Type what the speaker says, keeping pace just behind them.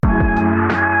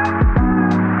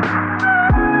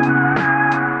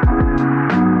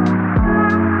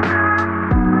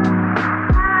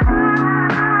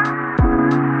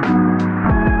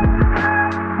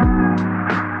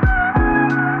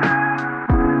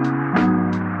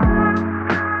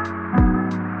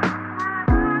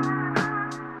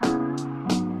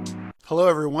Hello,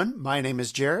 everyone. My name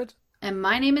is Jared, And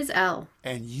my name is Elle.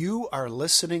 and you are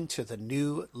listening to the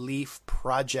New Leaf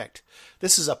Project.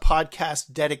 This is a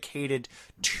podcast dedicated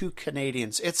to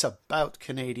Canadians. It's about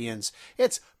Canadians,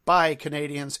 it's by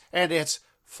Canadians, and it's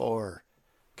for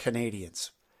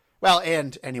Canadians. Well,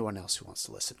 and anyone else who wants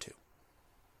to listen to.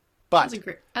 That was But,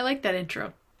 great. I like that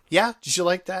intro. yeah, did you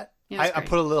like that? Yeah, it was I great.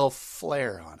 put a little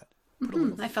flair on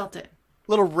it. I felt it.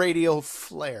 Little radio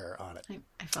flair on it.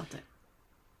 I felt it.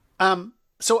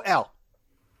 So, Elle,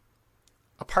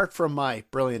 apart from my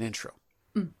brilliant intro,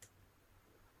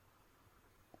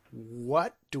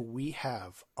 what do we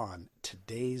have on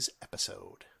today's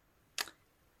episode?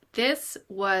 This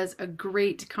was a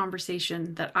great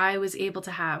conversation that I was able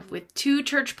to have with two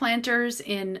church planters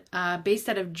based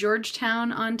out of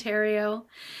Georgetown, Ontario.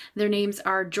 Their names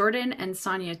are Jordan and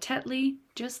Sonya Tetley,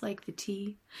 just like the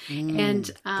tea.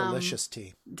 And Delicious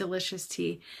tea. delicious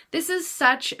tea. This is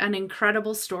such an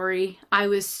incredible story. I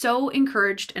was so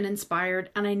encouraged and inspired,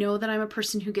 and I know that I'm a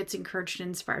person who gets encouraged and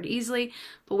inspired easily,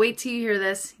 but wait till you hear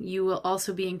this. You will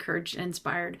also be encouraged and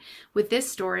inspired with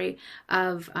this story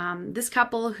of this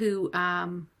couple who,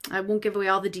 I won't give away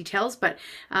all the details, but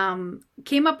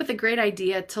came up with a great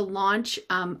idea to launch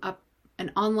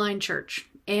an online church.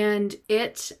 And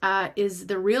it is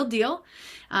the real deal.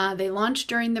 They launched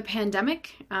during the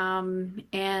pandemic,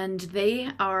 and they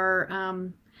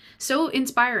are so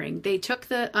inspiring. They took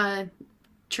the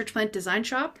church plant design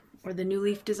shop, or the New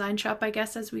Leaf design shop, I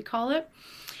guess, as we call it,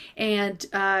 and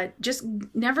just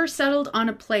never settled on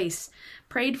a place.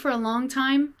 Prayed for a long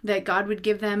time that God would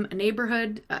give them a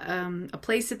neighborhood, a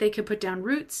place that they could put down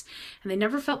roots, and they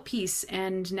never felt peace.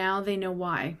 And now they know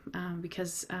why,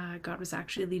 because God was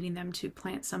actually leading them to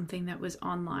plant something that was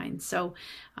online. So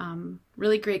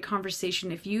really great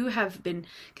conversation. If you have been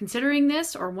considering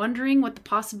this or wondering what the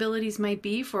possibilities might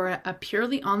be for a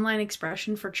purely online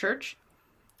expression for church,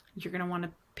 you're going to want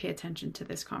to pay attention to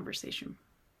this conversation.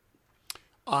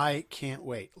 I can't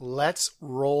wait. Let's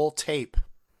roll tape.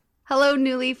 Hello,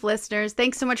 New Leaf listeners.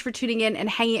 Thanks so much for tuning in and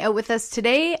hanging out with us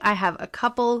today. I have a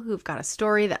couple who've got a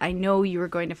story that I know you are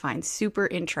going to find super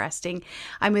interesting.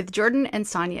 I'm with Jordan and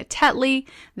Sonya Tetley.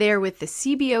 They're with the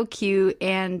CBOQ,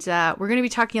 and we're going to be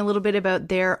talking a little bit about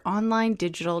their online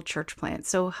digital church plant.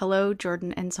 So hello,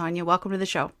 Jordan and Sonya. Welcome to the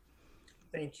show.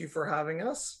 Thank you for having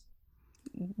us.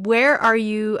 Where are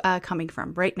you coming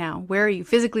from right now? Where are you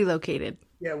physically located?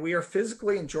 Yeah, we are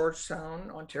physically in Georgetown,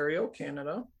 Ontario,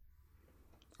 Canada.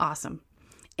 Awesome.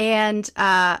 And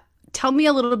tell me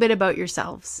a little bit about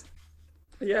yourselves.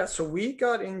 Yeah, so we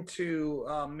got into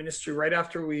ministry right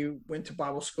after we went to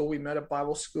Bible school. We met at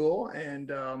Bible school,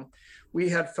 and we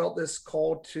had felt this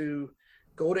call to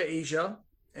go to Asia,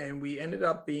 and we ended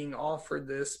up being offered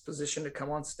this position to come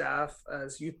on staff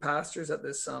as youth pastors at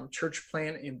this church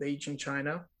plant in Beijing,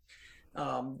 China.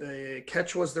 The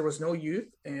catch was there was no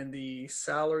youth, and the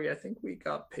salary, I think we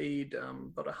got paid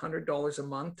about $100 a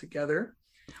month together.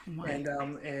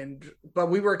 Oh, but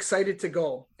we were excited to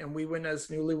go, and we went as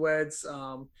newlyweds.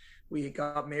 We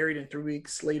got married, and 3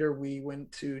 weeks later we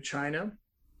went to China,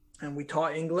 and we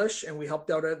taught English, and we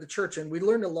helped out at the church, and we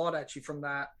learned a lot actually from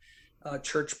that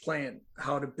church plant,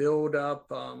 how to build up,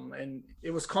 and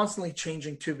it was constantly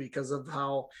changing too because of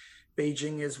how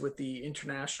Beijing is with the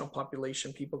international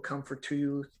population. People come for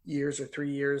 2 years or 3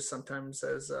 years, sometimes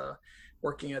as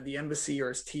working at the embassy or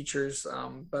as teachers,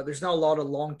 but there's not a lot of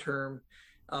long-term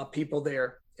people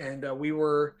there. And we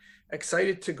were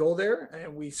excited to go there,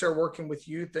 and we started working with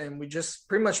youth, and we just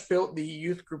pretty much built the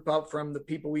youth group up from the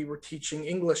people we were teaching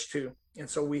English to. And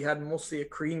so we had mostly a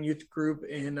Korean youth group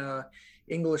in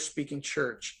English speaking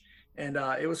church, and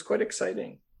it was quite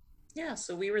exciting. Yeah,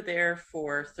 so we were there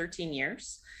for 13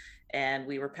 years, and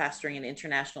we were pastoring an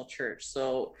international church.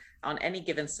 So on any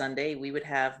given Sunday, we would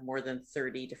have more than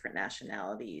 30 different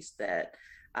nationalities that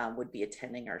would be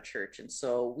attending our church. And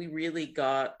so we really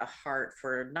got a heart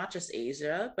for not just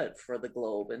Asia, but for the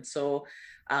globe. And so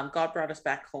God brought us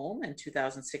back home in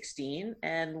 2016.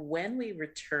 And when we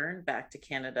returned back to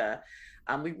Canada,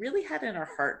 we really had in our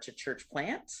heart to church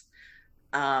plant.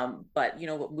 But,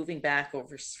 moving back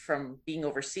from being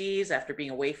overseas after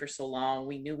being away for so long,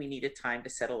 we knew we needed time to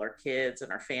settle our kids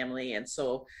and our family. And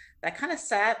so that kind of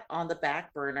sat on the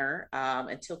back burner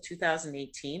until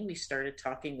 2018. We started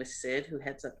talking with Sid, who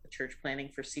heads up the church planning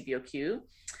for CBOQ.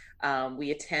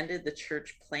 We attended the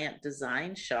church plant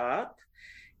design shop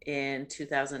in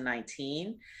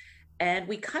 2019. And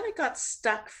we kind of got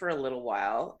stuck for a little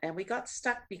while, and we got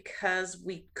stuck because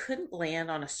we couldn't land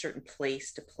on a certain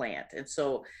place to plant. And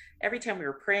so every time we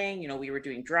were praying, we were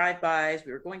doing drive-bys,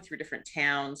 we were going through different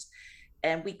towns,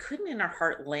 And we couldn't in our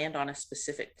heart land on a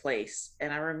specific place.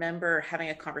 And I remember having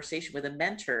a conversation with a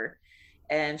mentor,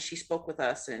 and she spoke with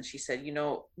us and she said,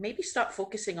 maybe stop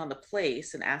focusing on the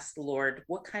place and ask the Lord,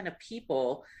 what kind of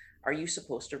people are you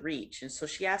supposed to reach? And so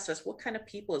she asked us, what kind of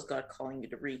people is God calling you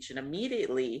to reach? And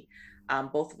immediately,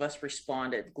 both of us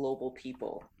responded, global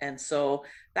people. And so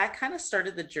that kind of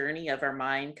started the journey of our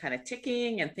mind kind of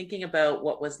ticking and thinking about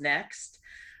what was next.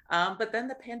 But then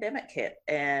the pandemic hit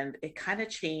and it kind of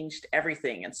changed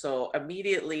everything. And so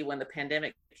immediately when the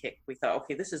pandemic hit, we thought,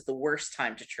 okay, this is the worst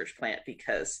time to church plant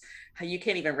because you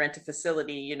can't even rent a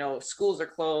facility, schools are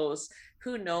closed.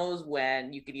 Who knows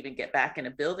when you could even get back in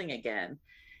a building again.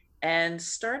 And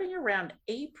starting around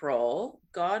April,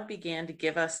 God began to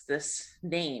give us this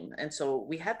name. And so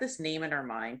we had this name in our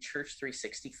mind, Church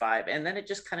 365. And then it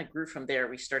just kind of grew from there.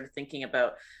 We started thinking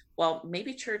about, well,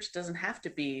 maybe church doesn't have to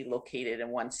be located in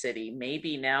one city.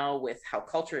 Maybe now with how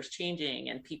culture is changing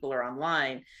and people are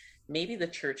online, maybe the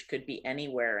church could be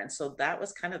anywhere. And so that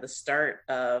was kind of the start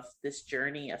of this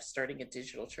journey of starting a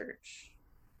digital church.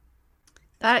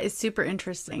 That is super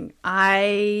interesting.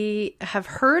 I have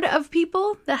heard of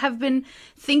people that have been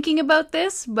thinking about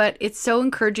this, but it's so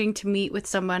encouraging to meet with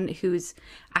someone who's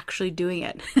actually doing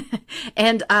it.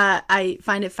 And I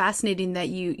find it fascinating that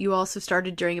you also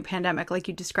started during a pandemic, like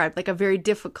you described, like a very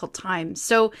difficult time.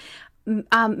 So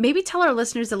maybe tell our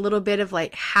listeners a little bit of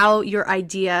like how your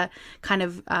idea kind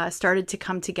of started to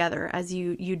come together as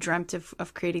you dreamt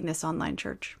of creating this online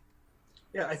church.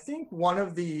 Yeah, I think one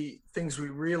of the things we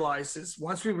realized is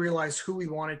once we realized who we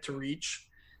wanted to reach,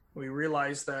 we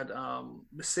realized that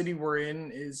the city we're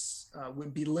in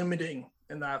would be limiting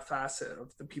in that facet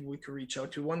of the people we could reach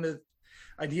out to. One of the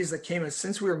ideas that came is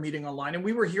since we were meeting online, and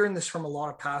we were hearing this from a lot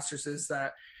of pastors, is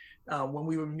that when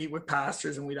we would meet with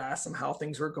pastors and we'd ask them how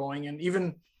things were going, and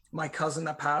even my cousin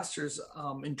that pastors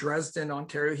in Dresden,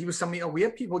 Ontario, he was telling me, we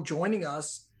have people joining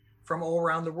us from all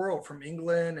around the world, from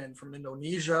England and from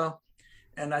Indonesia.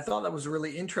 And I thought that was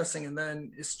really interesting. And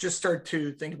then it's just started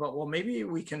to think about, well, maybe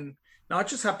we can not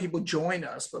just have people join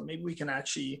us, but maybe we can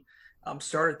actually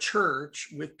start a church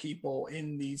with people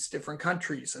in these different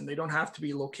countries. And they don't have to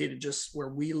be located just where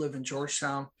we live in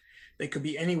Georgetown. They could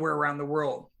be anywhere around the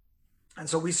world. And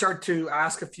so we started to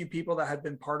ask a few people that had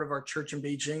been part of our church in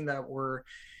Beijing that were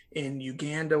in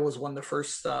Uganda was one of the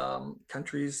first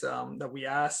countries that we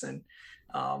asked. And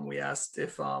we asked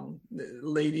if the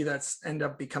lady that's ended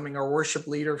up becoming our worship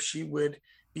leader, if she would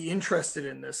be interested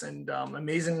in this. And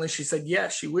amazingly, she said,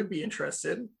 yes, she would be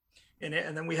interested in it.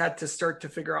 And then we had to start to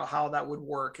figure out how that would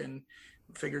work. And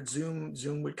we figured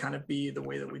Zoom would kind of be the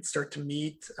way that we'd start to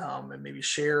meet and maybe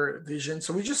share a vision.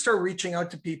 So we just started reaching out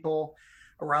to people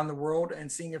around the world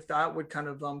and seeing if that would kind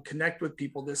of connect with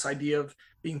people, this idea of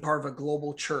being part of a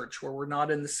global church where we're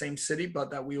not in the same city, but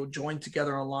that we will join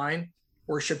together online,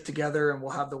 worship together, and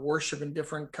we'll have the worship in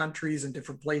different countries and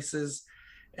different places.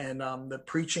 And the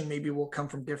preaching maybe will come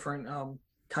from different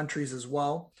countries as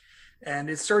well. And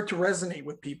it started to resonate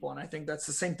with people. And I think that's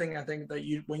the same thing. I think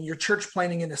that when you're church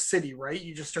planning in a city, right,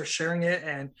 you just start sharing it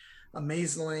and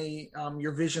amazingly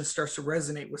your vision starts to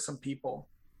resonate with some people.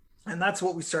 And that's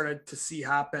what we started to see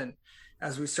happen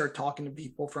as we start talking to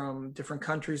people from different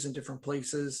countries and different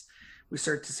places. We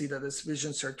start to see that this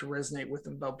vision start to resonate with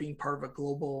them about being part of a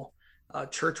global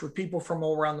church with people from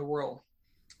all around the world.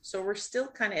 So we're still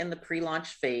kind of in the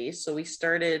pre-launch phase. So we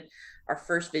started our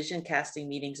first vision casting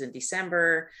meetings in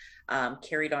December,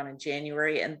 carried on in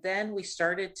January, and then we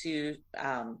started to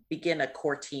begin a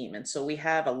core team. And so we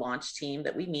have a launch team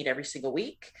that we meet every single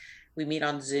week. We meet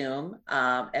on Zoom.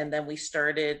 And then we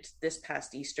started this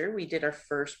past Easter, we did our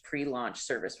first pre-launch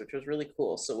service, which was really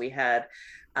cool. So we had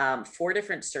 4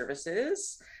 different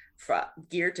services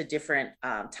geared to different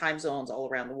time zones all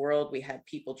around the world. We had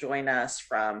people join us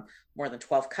from more than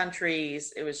 12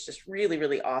 countries. It was just really,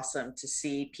 really awesome to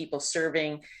see people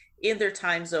serving in their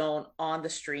time zone on the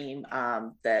stream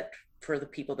that for the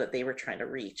people that they were trying to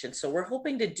reach. And so we're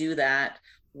hoping to do that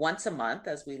once a month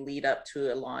as we lead up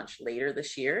to a launch later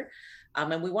this year.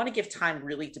 And we want to give time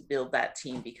really to build that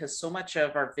team because so much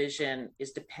of our vision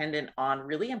is dependent on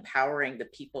really empowering the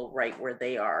people right where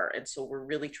they are. And so we're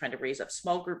really trying to raise up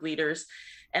small group leaders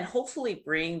and hopefully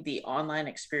bring the online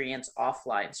experience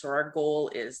offline. So our goal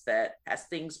is that as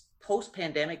things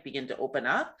post-pandemic begin to open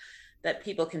up, that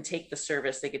people can take the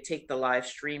service, they could take the live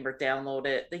stream or download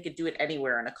it. They could do it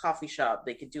anywhere in a coffee shop.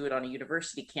 They could do it on a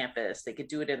university campus. They could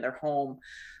do it in their home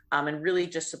and really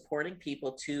just supporting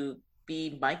people to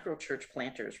be micro church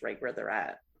planters right where they're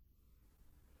at.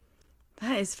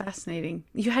 That is fascinating.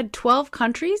 You had 12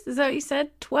 countries? Is that what you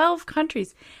said? 12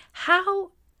 countries.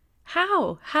 How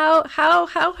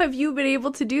How have you been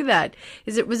able to do that?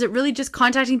 Was it really just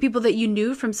contacting people that you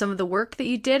knew from some of the work that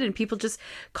you did and people just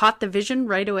caught the vision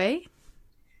right away?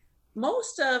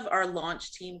 Most of our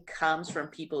launch team comes from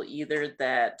people either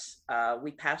that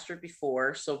we pastored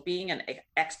before. So being an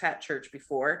expat church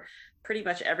before, pretty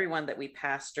much everyone that we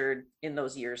pastored in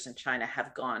those years in China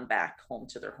have gone back home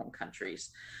to their home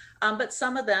countries. But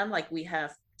some of them, like we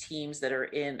have teams that are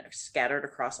scattered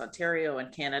across Ontario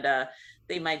and Canada.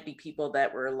 They might be people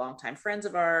that were longtime friends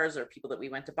of ours or people that we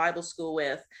went to Bible school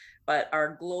with. But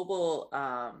our global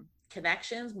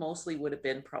connections mostly would have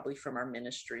been probably from our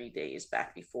ministry days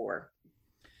back before.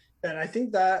 And I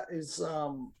think that is,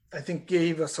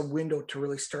 gave us a window to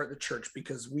really start the church,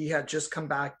 because we had just come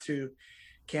back to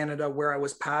Canada. Where I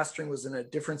was pastoring was in a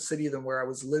different city than where I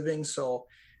was living. So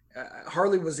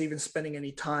hardly was even spending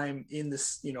any time in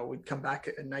this, we'd come back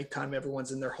at nighttime.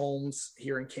 Everyone's in their homes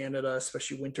here in Canada,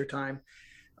 especially wintertime.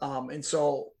 And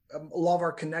so a lot of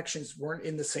our connections weren't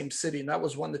in the same city. And that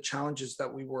was one of the challenges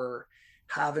that we were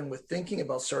having with thinking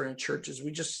about starting churches.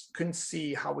 We just couldn't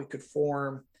see how we could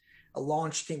form a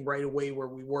launch team right away where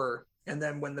we were. And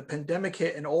then when the pandemic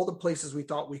hit and all the places we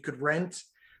thought we could rent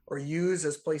or use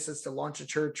as places to launch a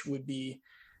church would be,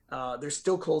 they're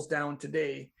still closed down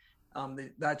today.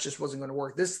 That just wasn't going to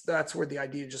work. That's where the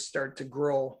idea just started to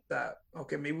grow, that,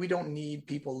 okay, maybe we don't need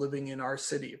people living in our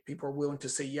city. If people are willing to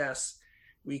say yes,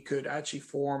 we could actually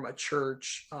form a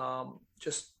church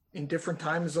just in different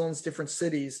time zones, different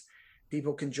cities.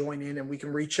 People can join in and we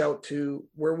can reach out to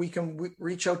where we can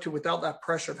reach out to without that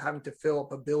pressure of having to fill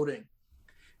up a building.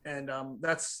 And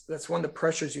that's one of the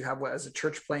pressures you have as a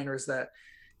church planner, is that,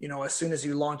 as soon as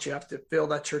you launch, you have to fill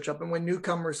that church up. And when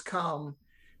newcomers come,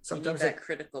 sometimes that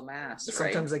critical mass,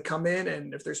 sometimes right? They come in,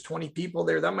 and if there's 20 people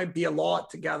there, that might be a lot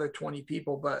to gather 20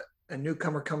 people, but a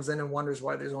newcomer comes in and wonders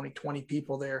why there's only 20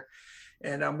 people there.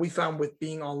 And we found with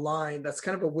being online, that's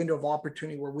kind of a window of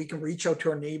opportunity where we can reach out to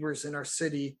our neighbors in our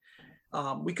city.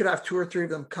 We could have 2 or 3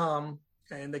 of them come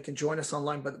and they can join us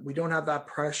online, but we don't have that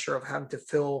pressure of having to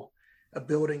fill a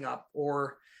building up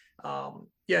or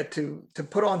to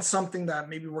put on something that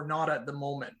maybe we're not at the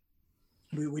moment.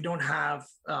 We don't have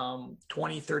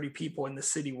 20, 30 people in the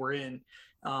city we're in,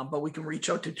 but we can reach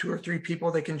out to 2 or 3 people.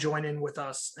 They can join in with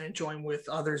us and join with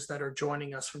others that are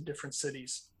joining us from different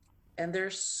cities. And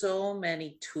there's so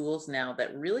many tools now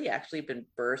that really actually been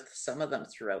birthed, some of them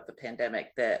throughout the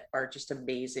pandemic, that are just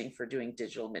amazing for doing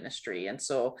digital ministry. And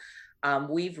so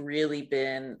we've really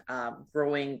been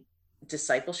growing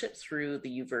discipleship through the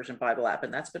YouVersion Bible app,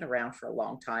 and that's been around for a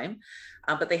long time.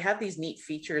 But they have these neat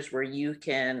features where you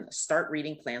can start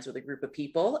reading plans with a group of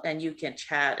people, and you can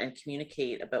chat and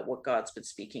communicate about what God's been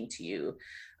speaking to you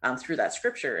through that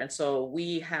scripture. And so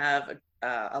we have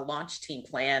a launch team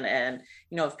plan, and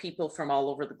if people from all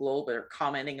over the globe are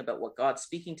commenting about what God's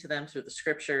speaking to them through the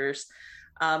scriptures,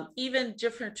 even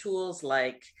different tools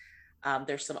like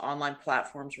there's some online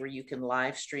platforms where you can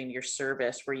live stream your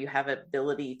service, where you have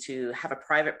ability to have a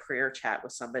private prayer chat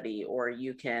with somebody, or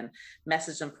you can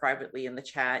message them privately in the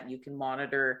chat. You can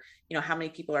monitor, how many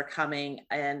people are coming.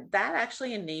 And that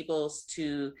actually enables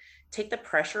to take the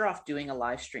pressure off doing a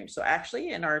live stream. So actually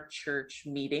in our church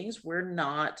meetings, we're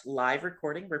not live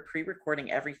recording, we're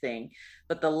pre-recording everything,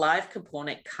 but the live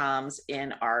component comes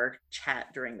in our chat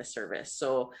during the service.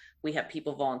 So we have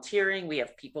people volunteering, we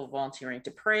have people volunteering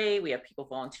to pray, we have people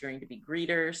volunteering to be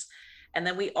greeters. And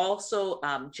then we also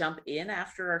jump in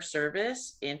after our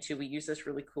service we use this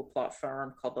really cool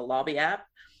platform called the Lobby app,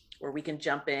 where we can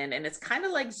jump in, and it's kind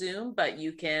of like Zoom, but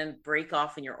you can break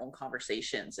off in your own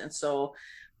conversations. And so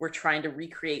we're trying to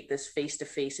recreate this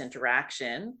face-to-face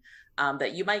interaction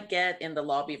that you might get in the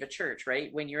lobby of a church,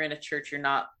 right? When you're in a church, you're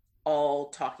not all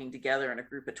talking together in a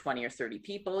group of 20 or 30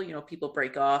 people. People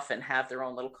break off and have their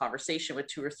own little conversation with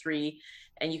 2 or 3,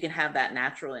 and you can have that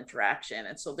natural interaction.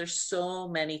 And so there's so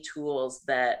many tools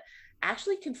that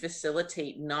actually can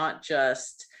facilitate not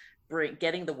just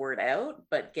getting the word out,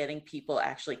 but getting people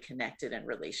actually connected in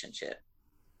relationship.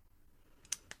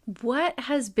 What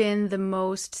has been the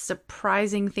most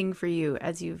surprising thing for you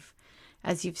as you've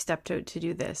stepped out to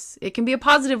do this? It can be a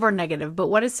positive or negative, but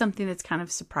what is something that's kind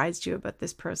of surprised you about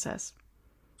this process?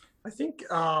 I think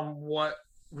what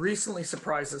recently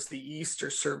surprised us, the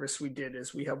Easter service we did,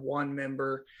 is we have one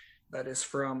member that is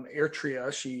from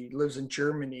Eritrea. She lives in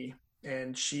Germany,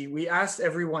 and we asked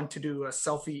everyone to do a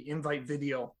selfie invite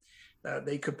video that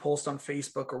they could post on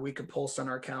Facebook or we could post on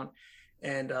our account.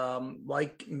 And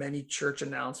like many church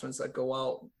announcements that go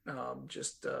out,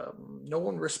 no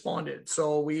one responded.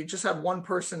 So we just had one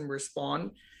person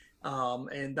respond,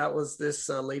 and that was this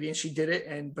lady, and she did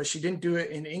it, but she didn't do it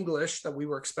in English that we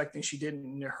were expecting. She did it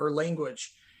in her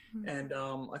language. And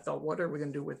I thought, what are we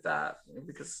going to do with that?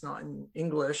 Because it's not in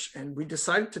English. And we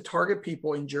decided to target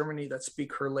people in Germany that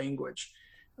speak her language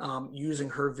using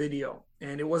her video.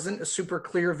 And it wasn't a super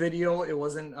clear video. It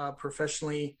wasn't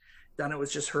professionally done. It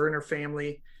was just her and her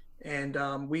family. And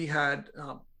we had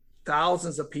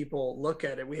thousands of people look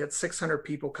at it. We had 600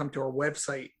 people come to our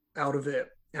website out of it.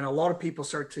 And a lot of people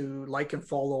start to like and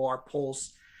follow our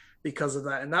posts because of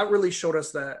that. And that really showed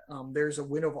us that there's a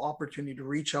window of opportunity to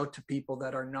reach out to people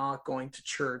that are not going to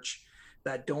church,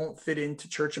 that don't fit into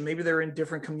church. And maybe they're in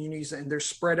different communities and they're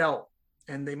spread out.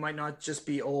 And they might not just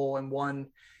be all in one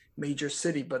major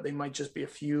city, but they might just be a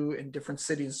few in different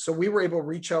cities. So we were able to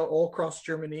reach out all across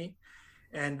Germany.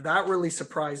 And that really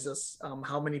surprised us,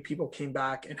 how many people came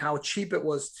back and how cheap it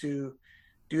was to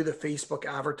do the Facebook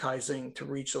advertising to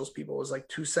reach those people. It was like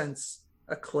 2 cents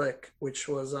a click, which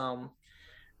was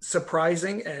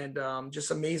surprising and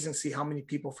just amazing to see how many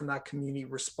people from that community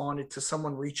responded to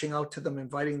someone reaching out to them,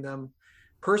 inviting them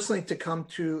personally to come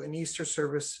to an Easter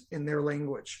service in their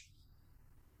language.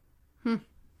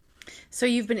 So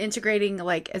you've been integrating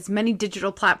like as many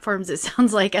digital platforms, it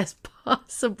sounds like, as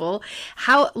possible.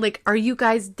 How, like, are you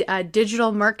guys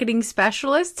digital marketing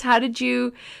specialists? How did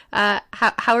you,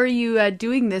 how are you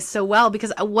doing this so well?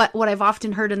 Because what I've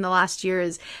often heard in the last year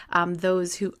is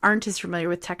those who aren't as familiar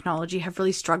with technology have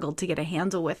really struggled to get a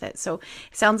handle with it. So it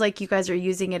sounds like you guys are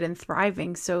using it and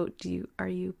thriving. So are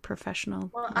you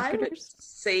professional Well, marketers? I would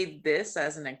say this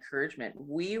as an encouragement.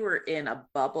 We were in a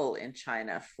bubble in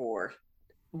China for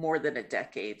more than a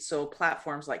decade. So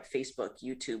platforms like Facebook,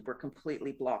 YouTube were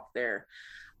completely blocked there.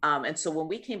 And so when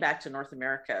we came back to North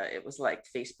America, it was like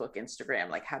Facebook, Instagram,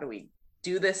 like, how do we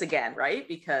do this again, right?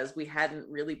 Because we hadn't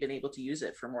really been able to use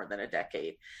it for more than a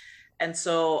decade. And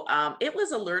so it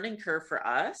was a learning curve for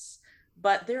us,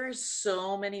 but there is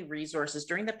so many resources.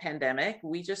 During the pandemic,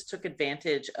 we just took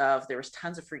advantage of, there was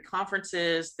tons of free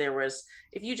conferences. There was,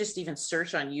 if you just even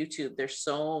search on YouTube, there's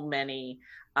so many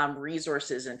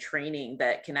resources and training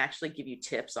that can actually give you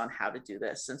tips on how to do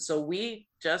this. And so we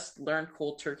just learned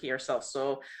cold turkey ourselves.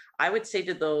 So I would say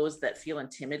to those that feel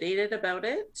intimidated about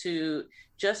it to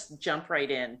just jump right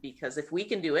in, because if we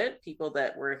can do it, people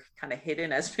that were kind of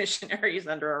hidden as missionaries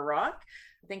under a rock,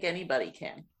 I think anybody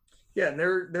can. Yeah, and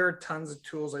there are tons of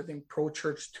tools. I think Pro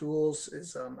Church Tools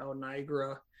is out of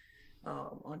Niagara,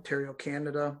 Ontario,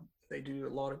 Canada. They do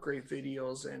a lot of great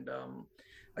videos. And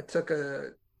I took a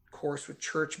course with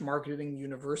Church Marketing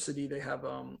University. They have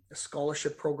a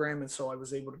scholarship program, and so I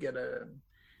was able to get a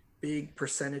big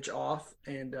percentage off,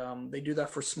 and they do that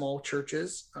for small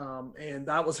churches, and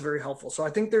that was very helpful. So I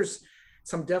think there's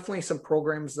definitely some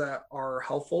programs that are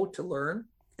helpful to learn.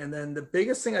 And then the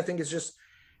biggest thing I think is just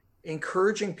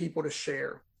encouraging people to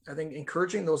share. I think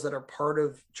encouraging those that are part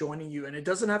of joining you, and it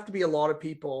doesn't have to be a lot of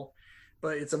people,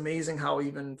 but it's amazing how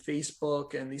even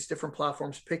Facebook and these different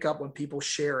platforms pick up when people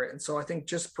share it. And so I think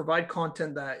just provide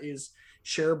content that is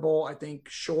shareable. I think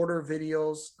shorter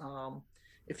videos,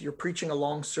 if you're preaching a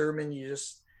long sermon, you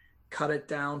just cut it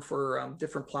down for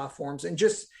different platforms, and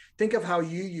just think of how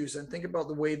you use it, and think about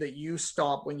the way that you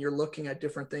stop when you're looking at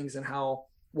different things, and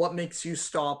what makes you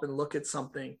stop and look at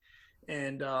something.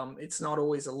 And it's not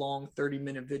always a long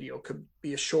 30-minute video. It could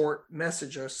be a short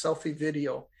message or a selfie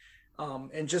video.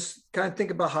 And just kind of think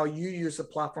about how you use the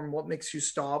platform, what makes you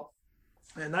stop.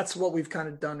 And that's what we've kind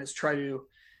of done, is try to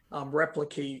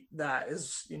replicate that.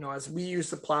 As we use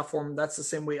the platform, that's the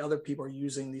same way other people are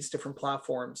using these different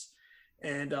platforms.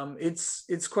 And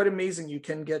it's quite amazing. You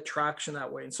can get traction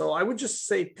that way. And so I would just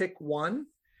say pick one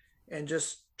and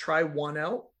just try one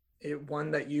out, one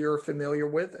that you're familiar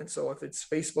with. And so if it's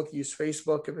Facebook, use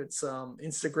Facebook. If it's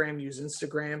Instagram, use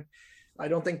Instagram. I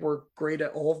don't think we're great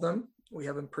at all of them. We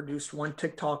haven't produced one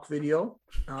TikTok video,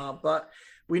 but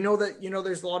we know that,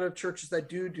 there's a lot of churches that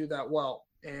do that well.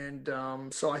 And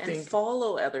so I think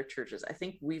follow other churches. I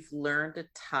think we've learned a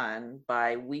ton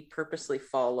we purposely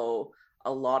follow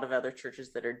a lot of other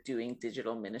churches that are doing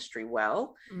digital ministry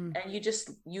well. And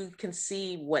you can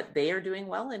see what they are doing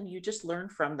well, and you just learn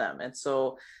from them. And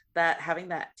so that having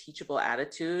that teachable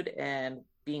attitude and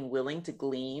being willing to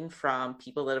glean from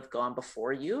people that have gone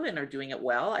before you and are doing it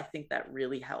well, I think that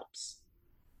really helps.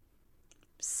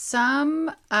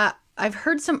 I've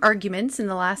heard some arguments in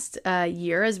the last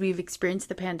year as we've experienced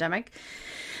the pandemic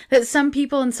that some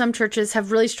people in some churches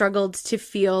have really struggled to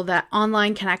feel that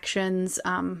online connections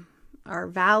are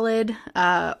valid,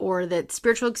 or that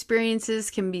spiritual experiences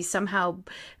can be somehow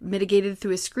mitigated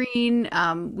through a screen.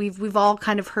 We've all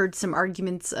kind of heard some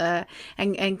arguments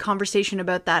and conversation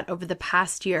about that over the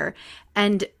past year.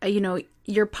 And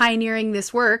you're pioneering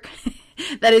this work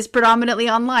that is predominantly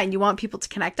online. You want people to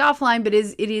connect offline, but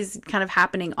it is kind of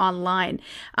happening online.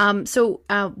 So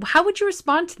how would you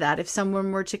respond to that if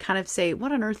someone were to kind of say,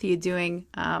 what on earth are you doing?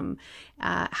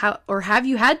 Or have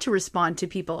you had to respond to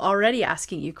people already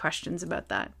asking you questions about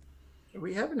that?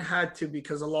 We haven't had to,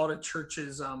 because a lot of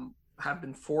churches have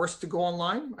been forced to go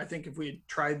online. I think if we had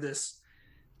tried this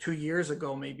 2 years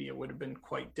ago, maybe it would have been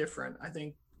quite different. I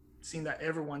think seeing that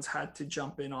everyone's had to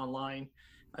jump in online,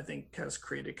 I think has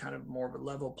created kind of more of a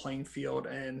level playing field.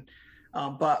 And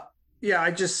but yeah,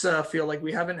 I just feel like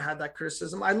we haven't had that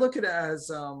criticism. I look at it as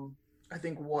I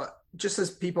think just as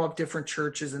people have different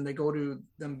churches and they go to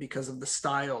them because of the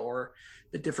style or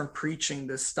the different preaching,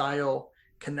 the style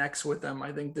connects with them.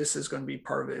 I think this is going to be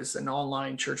part of it. Is an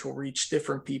online church will reach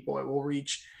different people. It will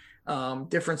reach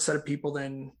different set of people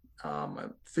than a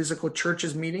physical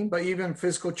churches meeting. But even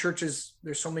physical churches,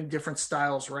 there's so many different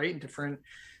styles, right? And different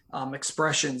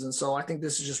expressions. And so I think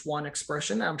this is just one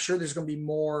expression. I'm sure there's going to be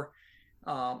more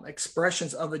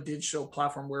expressions of a digital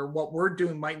platform where what we're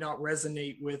doing might not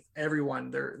resonate with everyone.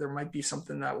 There might be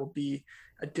something that will be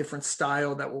a different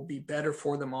style that will be better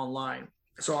for them online.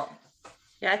 So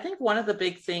yeah, I think one of the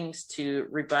big things to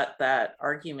rebut that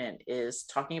argument is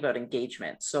talking about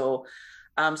engagement. So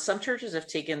some churches have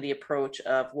taken the approach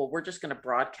of, well, we're just going to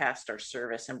broadcast our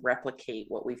service and replicate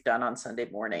what we've done on Sunday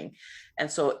morning. And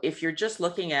so if you're just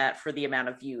looking at for the amount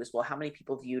of views, well, how many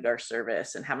people viewed our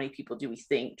service and how many people do we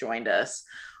think joined us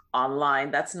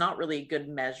online? That's not really a good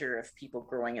measure of people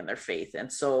growing in their faith.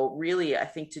 And so really, I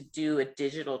think to do a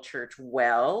digital church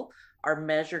well, our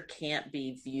measure can't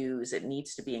be views. It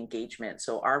needs to be engagement.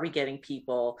 So are we getting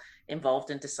people involved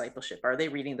in discipleship? Are they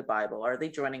reading the Bible? Are they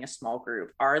joining a small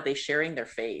group? Are they sharing their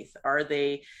faith? Are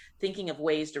they thinking of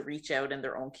ways to reach out in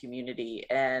their own community?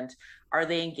 And are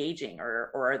they engaging, or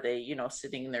are they,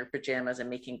 sitting in their pajamas and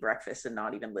making breakfast and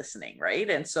not even listening, right?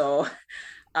 And so,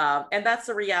 and that's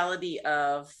the reality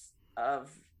of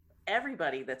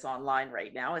everybody that's online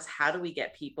right now, is how do we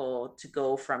get people to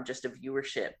go from just a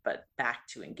viewership but back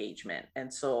to engagement?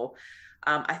 And so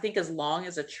I think as long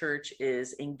as a church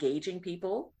is engaging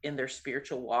people in their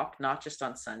spiritual walk, not just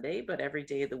on Sunday, but every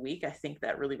day of the week, I think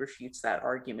that really refutes that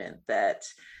argument that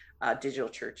digital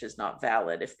church is not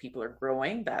valid. If people are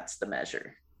growing, that's the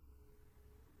measure.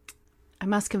 I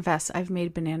must confess, I've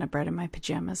made banana bread in my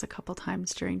pajamas a couple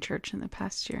times during church in the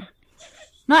past year.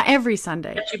 Not every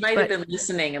Sunday. But you might have been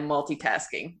listening and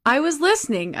multitasking. I was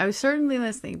listening. I was certainly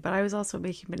listening, but I was also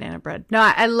making banana bread. No,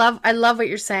 I love what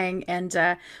you're saying.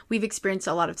 And we've experienced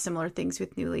a lot of similar things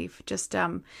with New Leaf. Just,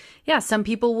 some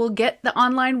people will get the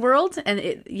online world and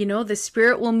the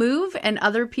spirit will move, and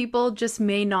other people just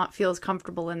may not feel as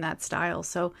comfortable in that style.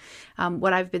 So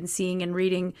what I've been seeing and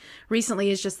reading recently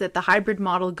is just that the hybrid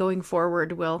model going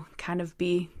forward will kind of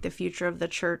be the future of the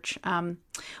church.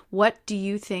 What do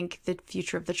you think the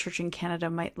future of the church in Canada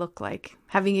might look like?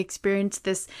 Having experienced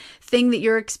this thing that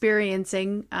you're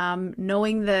experiencing,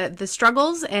 knowing the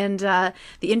struggles and the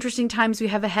interesting times we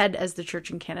have ahead as the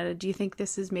church in Canada, do you think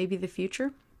this is maybe the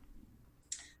future?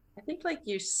 I think, like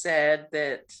you said,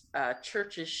 that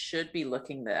churches should be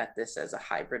looking at this as a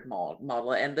hybrid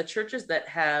model. And the churches that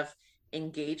have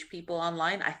engaged people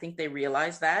online, I think they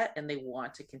realize that, and they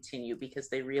want to continue because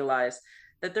they realize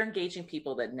that they're engaging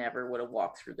people that never would have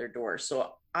walked through their doors.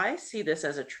 So I see this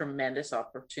as a tremendous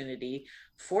opportunity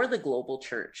for the global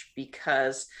church,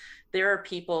 because there are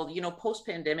people,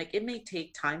 post-pandemic, it may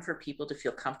take time for people to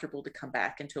feel comfortable to come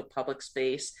back into a public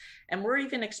space. And we're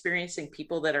even experiencing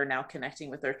people that are now connecting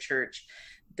with our church.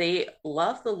 They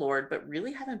love the Lord, but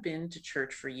really haven't been to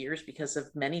church for years because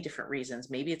of many different reasons.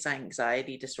 Maybe it's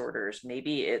anxiety disorders.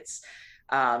 Maybe it's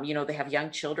they have young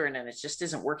children and it just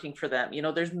isn't working for them.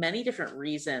 There's many different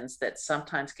reasons that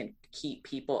sometimes can keep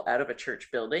people out of a church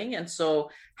building. And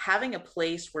so having a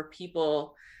place where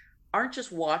people aren't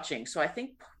just watching. So I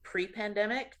think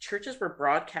pre-pandemic, churches were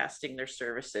broadcasting their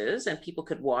services and people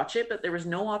could watch it, but there was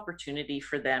no opportunity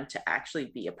for them to actually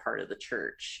be a part of the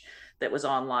church that was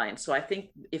online. So I think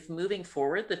if moving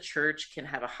forward, the church can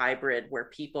have a hybrid where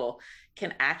people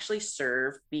can actually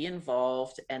serve, be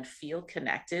involved, and feel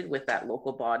connected with that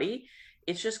local body,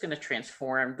 it's just going to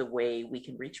transform the way we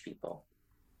can reach people.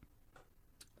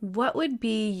 What would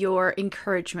be your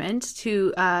encouragement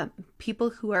to people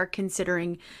who are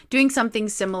considering doing something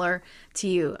similar to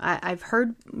you? I've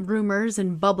heard rumors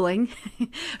and bubbling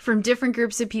from different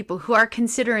groups of people who are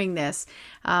considering this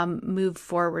move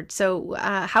forward. So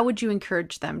how would you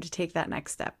encourage them to take that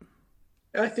next step?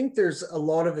 I think there's a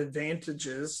lot of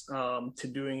advantages to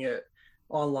doing it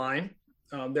online.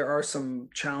 There are some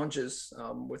challenges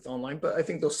with online, but I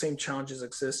think those same challenges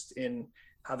exist in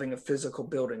having a physical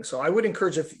building. So I would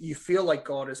encourage, if you feel like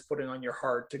God is putting on your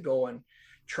heart, to go and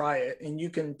try it. And you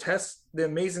can test the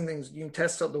amazing things. You can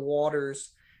test out the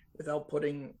waters without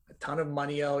putting a ton of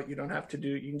money out. You don't have to do,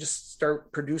 you can just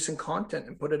start producing content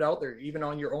and put it out there, even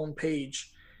on your own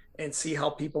page, and see how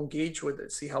people engage with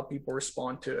it, see how people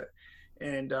respond to it.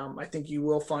 And I think you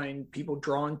will find people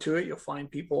drawn to it. You'll find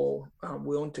people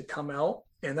willing to come out.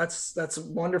 And that's a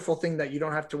wonderful thing, that you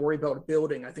don't have to worry about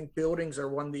building. I think buildings are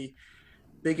one of the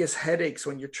biggest headaches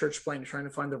when you're church planning, trying to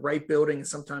find the right building. And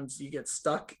sometimes you get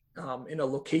stuck in a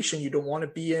location you don't want to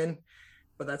be in,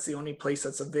 but that's the only place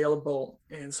that's available.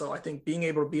 And so I think being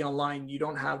able to be online, you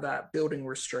don't have that building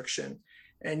restriction,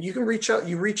 and you can reach out.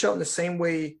 You reach out in the same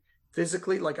way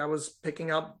physically. Like I was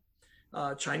picking up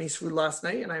Chinese food last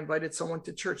night, and I invited someone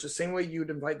to church the same way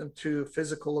you'd invite them to a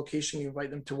physical location. You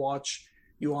invite them to watch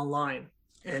you online.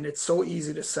 And it's so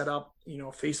easy to set up, a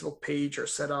Facebook page, or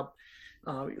set up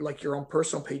like your own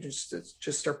personal page, and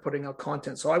just start putting out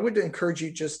content. So I would encourage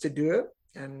you just to do it.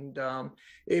 And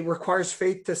it requires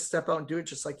faith to step out and do it,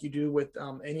 just like you do with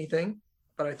anything.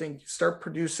 But I think start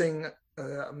producing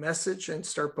a message and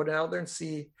start putting it out there and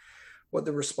see what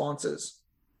the response is.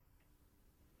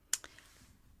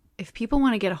 If people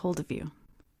want to get a hold of you,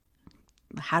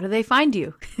 how do they find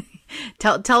you?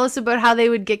 Tell us about how they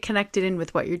would get connected in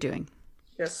with what you're doing.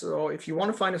 Yes, so if you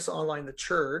want to find us online, the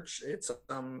church, it's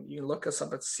you can look us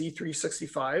up at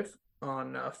C365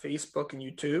 on Facebook and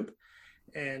YouTube,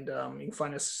 and you can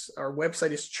find us. Our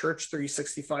website is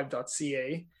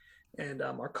church365.ca, and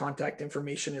our contact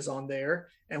information is on there.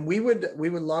 And we would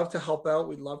love to help out.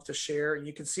 We'd love to share.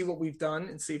 You can see what we've done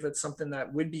and see if it's something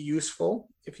that would be useful.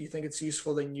 If you think it's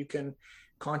useful, then you can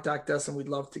contact us, and we'd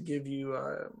love to give you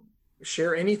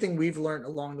share anything we've learned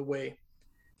along the way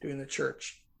doing the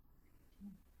church.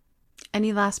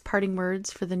 Any last parting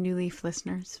words for the New Leaf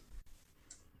listeners?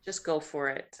 Just go for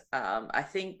it. I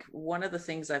think one of the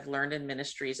things I've learned in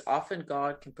ministry is often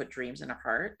God can put dreams in our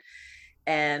heart,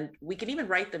 and we can even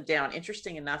write them down.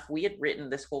 Interesting enough, we had written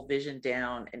this whole vision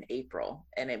down in April,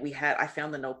 and I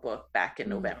found the notebook back in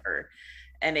November,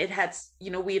 and it had,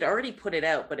 we had already put it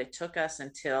out, but it took us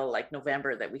until like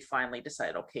November that we finally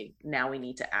decided, okay, now we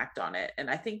need to act on it. And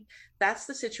I think that's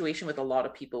the situation with a lot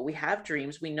of people. We have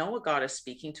dreams. We know what God is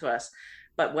speaking to us,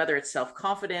 but whether it's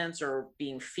self-confidence or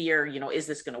being fear, is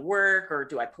this going to work, or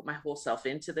do I put my whole self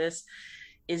into this,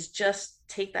 is just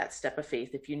take that step of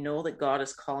faith. If you know that God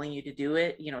is calling you to do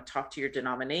it, talk to your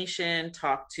denomination,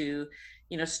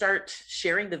 start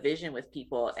sharing the vision with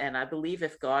people. And I believe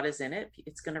if God is in it,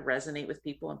 it's going to resonate with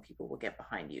people, and people will get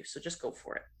behind you. So just go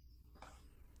for it.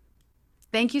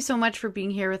 Thank you so much for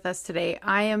being here with us today.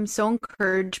 I am so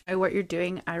encouraged by what you're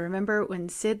doing. I remember when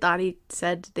Sid Lottie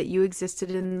said that you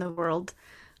existed in the world,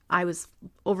 I was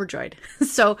overjoyed.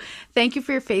 So thank you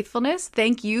for your faithfulness.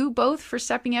 Thank you both for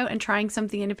stepping out and trying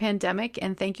something in a pandemic.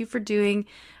 And thank you for doing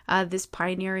this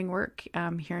pioneering work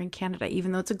here in Canada.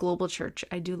 Even though it's a global church,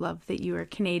 I do love that you are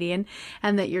Canadian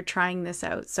and that you're trying this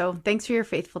out. So thanks for your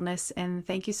faithfulness. And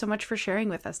thank you so much for sharing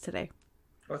with us today.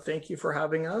 Well, thank you for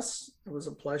having us. It was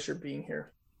a pleasure being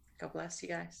here. God bless you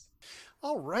guys.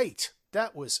 All right.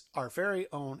 That was our very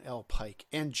own Elle Pike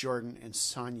and Jordan and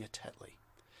Sonya Tetley.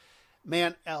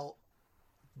 Man, Elle,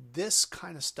 this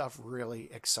kind of stuff really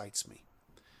excites me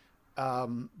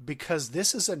because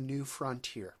this is a new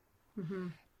frontier. Mm-hmm.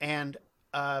 And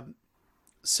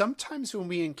sometimes when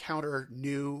we encounter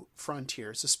new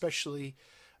frontiers, especially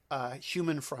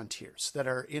human frontiers that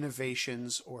are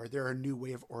innovations or they're a new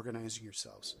way of organizing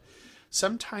yourselves,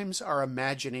 sometimes our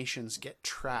imaginations get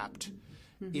trapped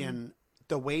in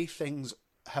the way things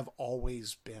have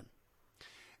always been.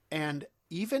 And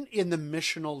even in the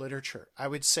missional literature, I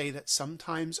would say that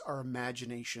sometimes our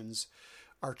imaginations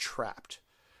are trapped.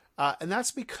 And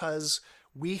that's because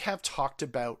we have talked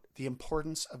about the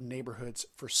importance of neighborhoods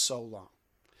for so long.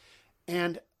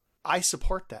 And I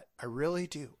support that. I really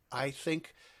do. I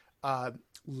think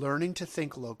learning to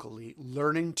think locally,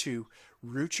 learning to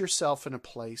root yourself in a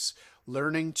place,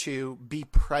 learning to be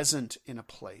present in a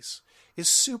place is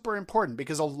super important,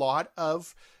 because a lot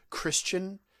of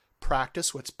Christian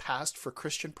practice, what's passed for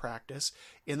Christian practice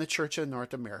in the Church of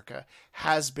North America,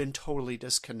 has been totally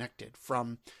disconnected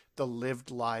from the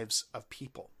lived lives of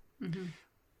people. Mm-hmm.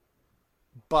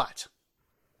 But,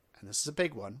 and this is a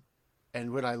big one,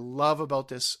 and what I love about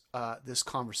this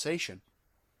conversation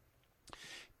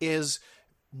is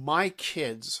my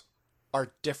kids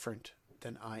are different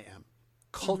than I am.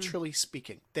 Culturally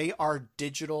speaking, they are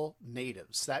digital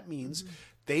natives. That means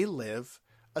they live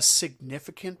a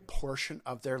significant portion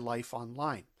of their life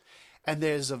online. And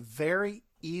there's a very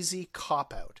easy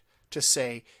cop-out to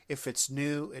say, if it's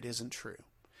new, it isn't true.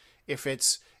 If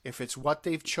it's what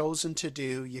they've chosen to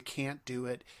do, you can't do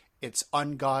it. It's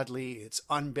ungodly, it's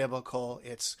unbiblical,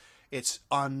 it's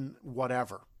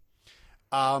whatever.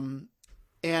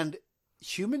 And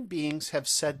human beings have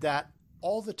said that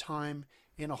all the time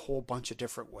in a whole bunch of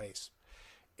different ways.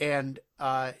 And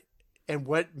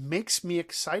what makes me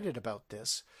excited about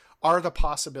this are the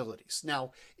possibilities.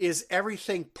 Now, is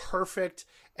everything perfect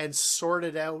and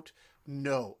sorted out?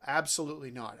 No, absolutely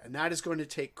not. And that is going to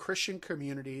take Christian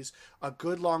communities a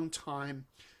good long time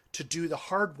to do the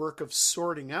hard work of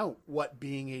sorting out what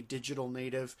being a digital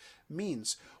native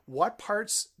means. What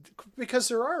parts, because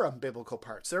there are unbiblical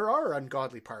parts, there are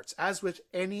ungodly parts, as with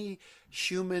any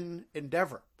human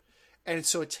endeavor. And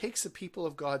so it takes the people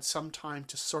of God some time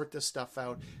to sort this stuff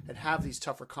out and have these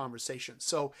tougher conversations.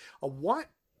 So I want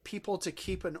people to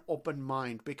keep an open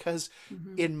mind, because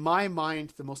in my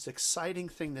mind, the most exciting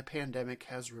thing the pandemic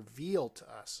has revealed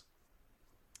to us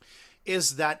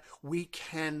is that we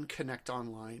can connect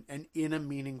online and in a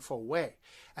meaningful way.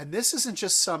 And this isn't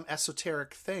just some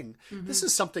esoteric thing. This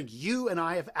is something you and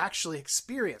I have actually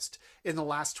experienced in the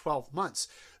last 12 months.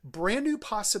 Brand new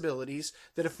possibilities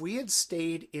that if we had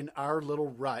stayed in our little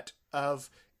rut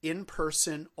of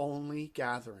in-person only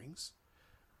gatherings,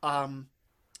 the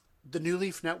New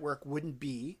Leaf Network wouldn't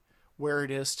be where it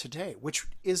is today, which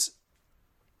is,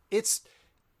 it's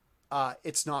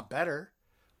not better,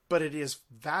 but it is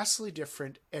vastly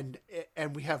different, and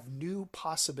we have new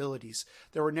possibilities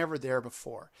that were never there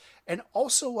before. And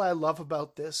also what I love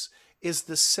about this is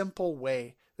the simple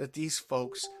way that these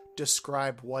folks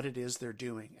describe what it is they're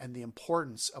doing and the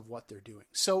importance of what they're doing.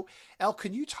 So, Elle,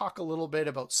 can you talk a little bit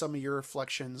about some of your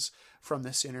reflections from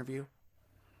this interview?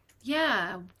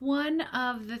 Yeah, one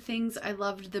of the things I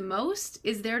loved the most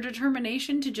is their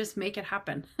determination to just make it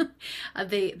happen.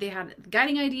 They had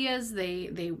guiding ideas. They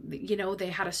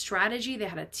had a strategy. They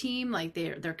had a team. Like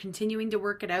they're continuing to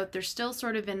work it out. They're still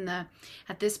sort of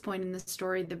at this point in the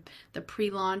story, the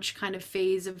pre-launch kind of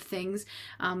phase of things.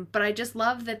 But I just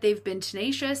love that they've been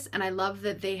tenacious, and I love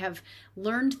that they have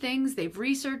learned things, they've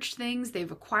researched things,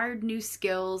 they've acquired new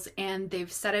skills, and they've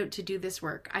set out to do this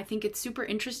work. I think it's super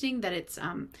interesting that it's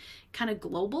kind of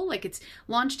global. Like, it's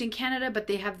launched in Canada, but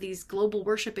they have these global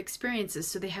worship experiences.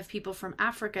 So they have people from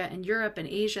Africa and Europe and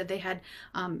Asia. They had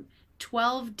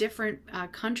 12 different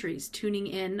countries tuning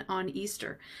in on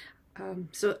Easter.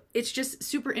 So it's just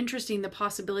super interesting, the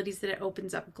possibilities that it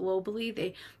opens up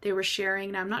globally. They were sharing,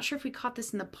 and I'm not sure if we caught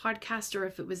this in the podcast or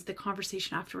if it was the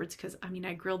conversation afterwards, because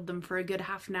I grilled them for a good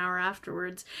half an hour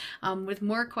afterwards with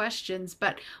more questions.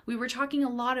 But we were talking a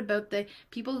lot about the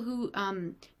people who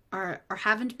or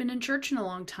haven't been in church in a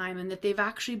long time, and that they've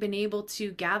actually been able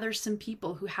to gather some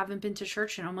people who haven't been to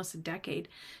church in almost a decade,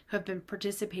 who have been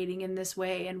participating in this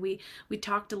way. And we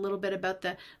talked a little bit about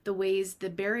the ways, the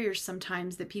barriers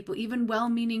sometimes that people, even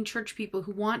well-meaning church people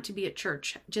who want to be at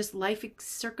church, just life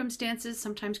circumstances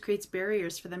sometimes creates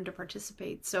barriers for them to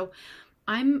participate. So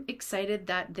I'm excited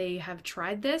that they have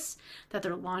tried this, that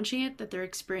they're launching it, that they're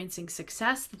experiencing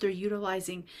success, that they're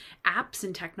utilizing apps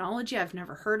and technology I've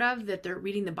never heard of, that they're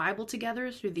reading the Bible together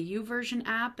through the YouVersion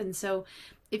app. And so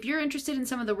if you're interested in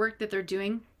some of the work that they're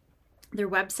doing, their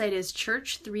website is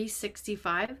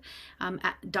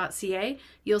church365.ca.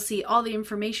 You'll see all the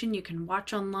information. You can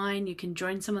watch online, you can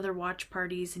join some of their watch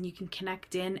parties, and you can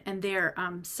connect in. And they're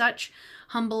such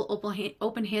humble,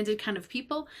 open-handed kind of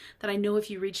people that I know if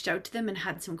you reached out to them and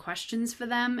had some questions for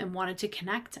them and wanted to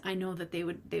connect, I know that they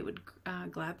would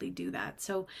gladly do that.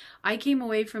 So I came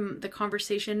away from the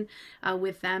conversation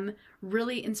with them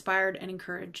really inspired and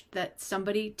encouraged that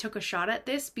somebody took a shot at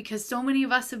this, because so many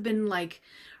of us have been like,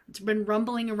 it's been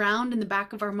rumbling around in the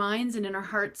back of our minds and in our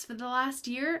hearts for the last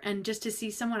year. And just to see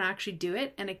someone actually do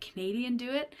it, and a Canadian do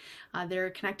it, they're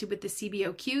connected with the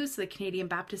CBOQ, so the Canadian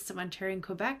Baptists of Ontario and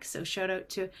Quebec. So shout out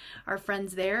to our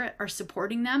friends there, are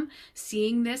supporting them,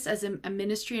 seeing this as a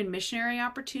ministry and missionary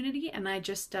opportunity. And I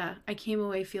just, I came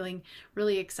away feeling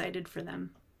really excited for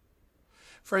them.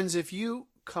 Friends, if you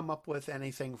come up with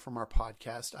anything from our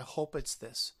podcast, I hope it's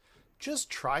this: just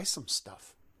try some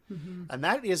stuff. And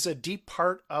that is a deep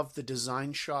part of the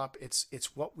design shop.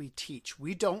 It's what we teach.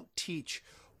 We don't teach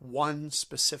one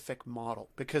specific model,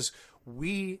 because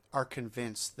we are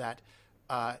convinced that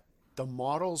the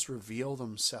models reveal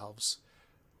themselves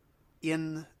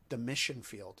in the mission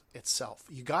field itself.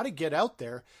 You got to get out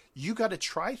there. You got to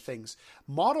try things.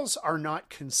 Models are not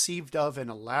conceived of in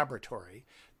a laboratory.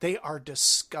 They are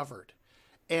discovered.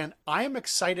 And I am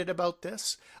excited about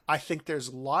this. I think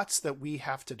there's lots that we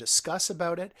have to discuss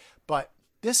about it, but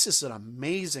this is an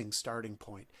amazing starting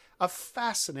point. a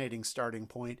fascinating starting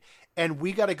point, and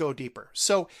we got to go deeper.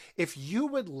 So if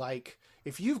you've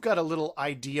got a little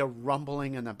idea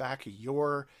rumbling in the back of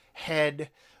your head,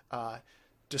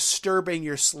 disturbing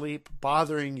your sleep,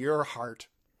 bothering your heart,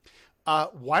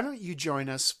 why don't you join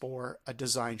us for a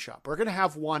design shop? We're going to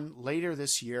have one later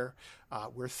this year.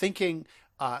 We're thinking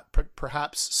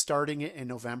perhaps starting it in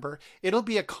November. It'll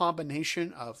be a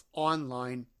combination of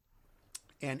online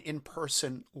and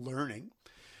in-person learning.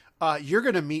 You're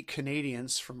going to meet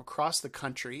Canadians from across the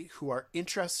country who are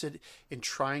interested in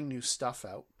trying new stuff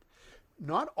out.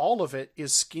 Not all of it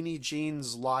is skinny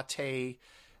jeans, latte,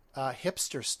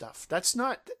 hipster stuff.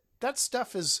 That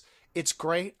stuff it's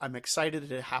great. I'm excited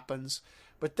that it happens,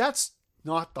 but that's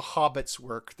not the hobbits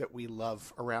work that we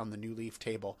love around the New Leaf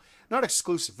table. Not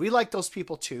exclusive. We like those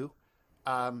people too.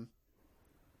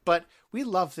 But we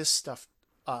love this stuff,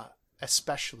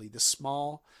 especially the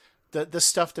small, the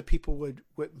stuff that people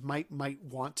might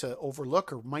want to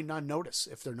overlook or might not notice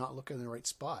if they're not looking in the right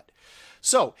spot.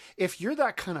 So if you're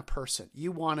that kind of person,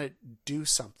 you want to do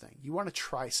something, you want to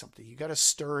try something, you got a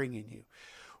stirring in you,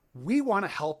 we want to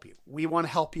help you. We want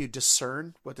to help you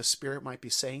discern what the Spirit might be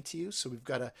saying to you. So we've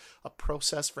got a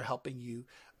process for helping you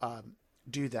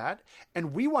do that.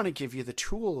 And we want to give you the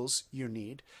tools you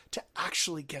need to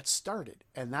actually get started.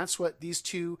 And that's what these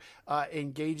two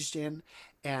engaged in.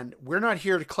 And we're not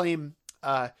here to claim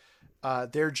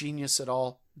their genius at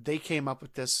all. They came up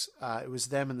with this. It was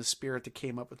them and the Spirit that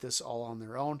came up with this all on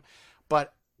their own.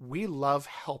 But we love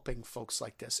helping folks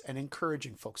like this and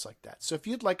encouraging folks like that. So if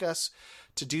you'd like us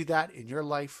to do that in your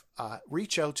life,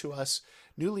 reach out to us,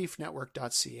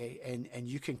 newleafnetwork.ca, and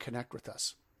you can connect with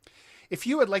us. If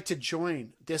you would like to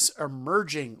join this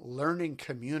emerging learning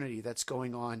community that's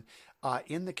going on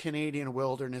in the Canadian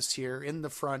wilderness here, in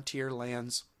the frontier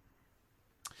lands,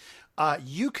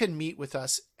 you can meet with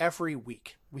us every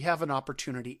week. We have an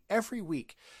opportunity every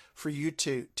week for you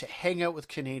to hang out with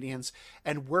Canadians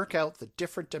and work out the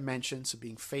different dimensions of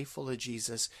being faithful to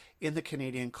Jesus in the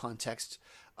Canadian context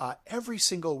every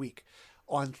single week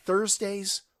on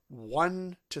Thursdays,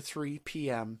 1 to 3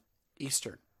 p.m.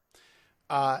 Eastern.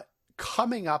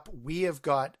 Coming up, we have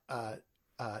got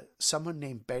someone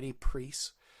named Betty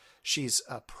Priest. She's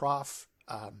a prof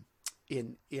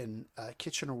in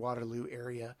Kitchener-Waterloo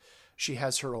area. She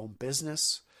has her own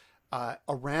business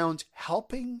around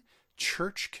helping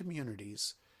church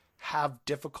communities have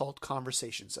difficult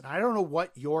conversations. And I don't know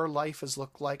what your life has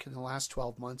looked like in the last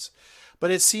 12 months, but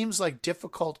it seems like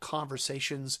difficult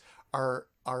conversations are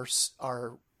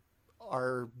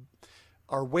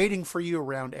waiting for you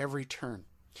around every turn,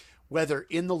 whether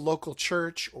in the local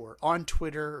church or on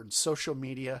Twitter or social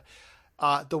media.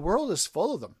 The world is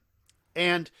full of them.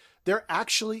 And there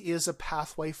actually is a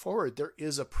pathway forward. There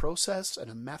is a process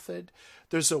and a method.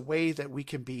 There's a way that we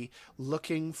can be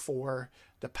looking for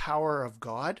the power of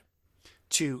God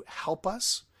to help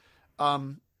us.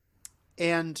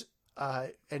 And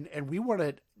we want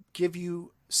to give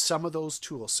you some of those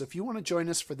tools. So if you want to join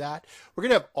us for that, we're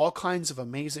going to have all kinds of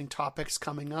amazing topics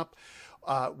coming up.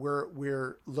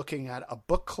 We're looking at a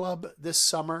book club this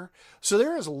summer. So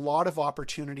there is a lot of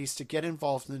opportunities to get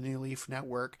involved in the New Leaf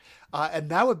Network. And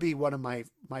that would be one of my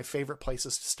favorite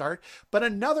places to start. But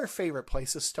another favorite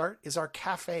place to start is our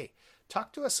cafe.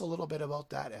 Talk to us a little bit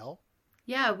about that, Elle.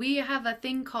 Yeah, we have a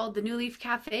thing called the New Leaf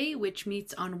Cafe, which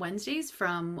meets on Wednesdays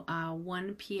from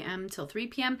 1 p.m. till 3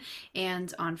 p.m.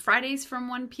 and on Fridays from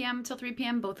 1 p.m. till 3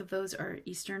 p.m. Both of those are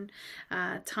Eastern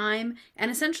time. And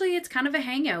essentially, it's kind of a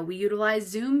hangout. We utilize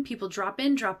Zoom. People drop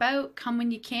in, drop out, come when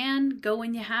you can, go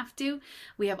when you have to.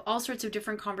 We have all sorts of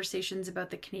different conversations about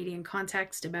the Canadian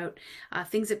context, about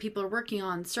things that people are working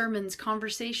on, sermons,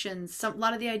 conversations. A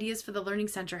lot of the ideas for the Learning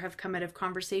Center have come out of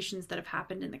conversations that have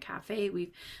happened in the cafe.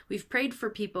 We've prayed for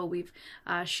people. We've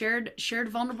shared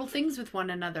vulnerable things with one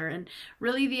another. And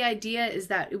really the idea is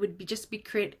that it would be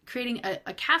creating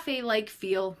a cafe-like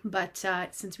feel, but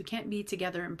since we can't be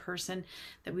together in person,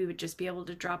 that we would just be able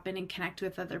to drop in and connect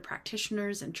with other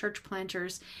practitioners and church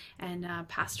planters and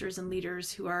pastors and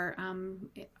leaders who are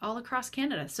all across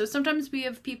Canada. So sometimes we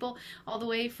have people all the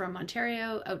way from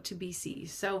Ontario out to BC.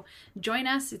 So join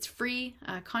us. It's free.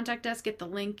 Contact us, get the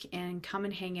link, and come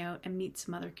and hang out and meet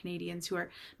some other Canadians who are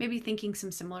maybe thinking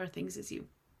some similar things as you.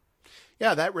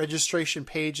 Yeah, that registration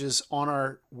page is on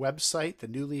our website, the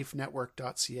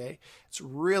newleafnetwork.ca. It's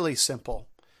really simple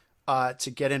to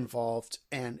get involved.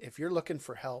 And if you're looking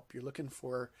for help, you're looking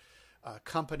for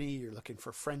company, you're looking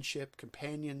for friendship,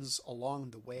 companions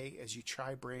along the way as you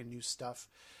try brand new stuff,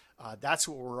 that's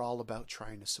what we're all about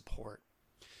trying to support.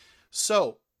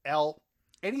 So, Elle,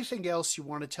 anything else you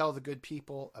want to tell the good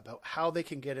people about how they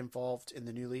can get involved in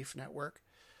the New Leaf Network?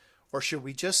 Or should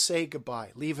we just say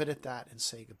goodbye? Leave it at that and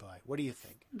say goodbye. What do you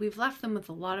think? We've left them with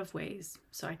a lot of ways.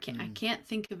 So I can't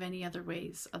think of any other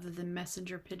ways other than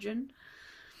messenger pigeon.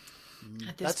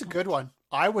 That's a good one.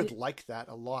 I would like that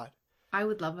a lot. I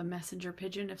would love a messenger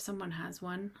pigeon if someone has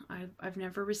one. I've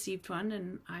never received one,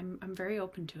 and I'm very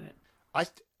open to it.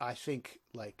 I think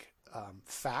like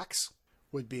fax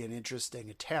would be an interesting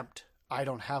attempt. I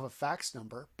don't have a fax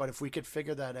number, but if we could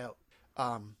figure that out,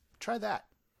 try that.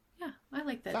 Yeah, I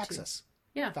like that Fax too. us.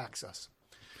 Yeah. Fax us.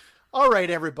 All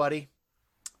right, everybody.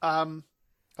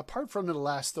 Apart from the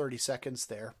last 30 seconds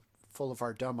there, full of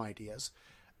our dumb ideas,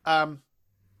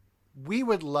 we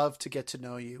would love to get to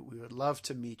know you. We would love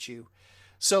to meet you.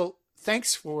 So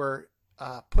thanks for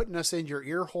putting us in your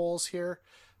ear holes here.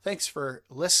 Thanks for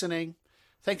listening.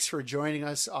 Thanks for joining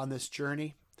us on this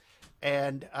journey.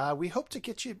 And we hope to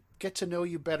get to know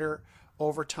you better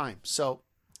over time. So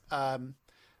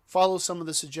follow some of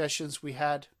the suggestions we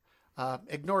had.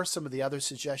 Ignore some of the other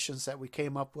suggestions that we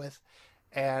came up with.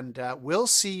 And we'll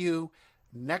see you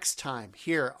next time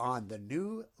here on the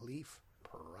New Leaf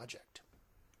Project.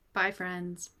 Bye,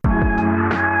 friends.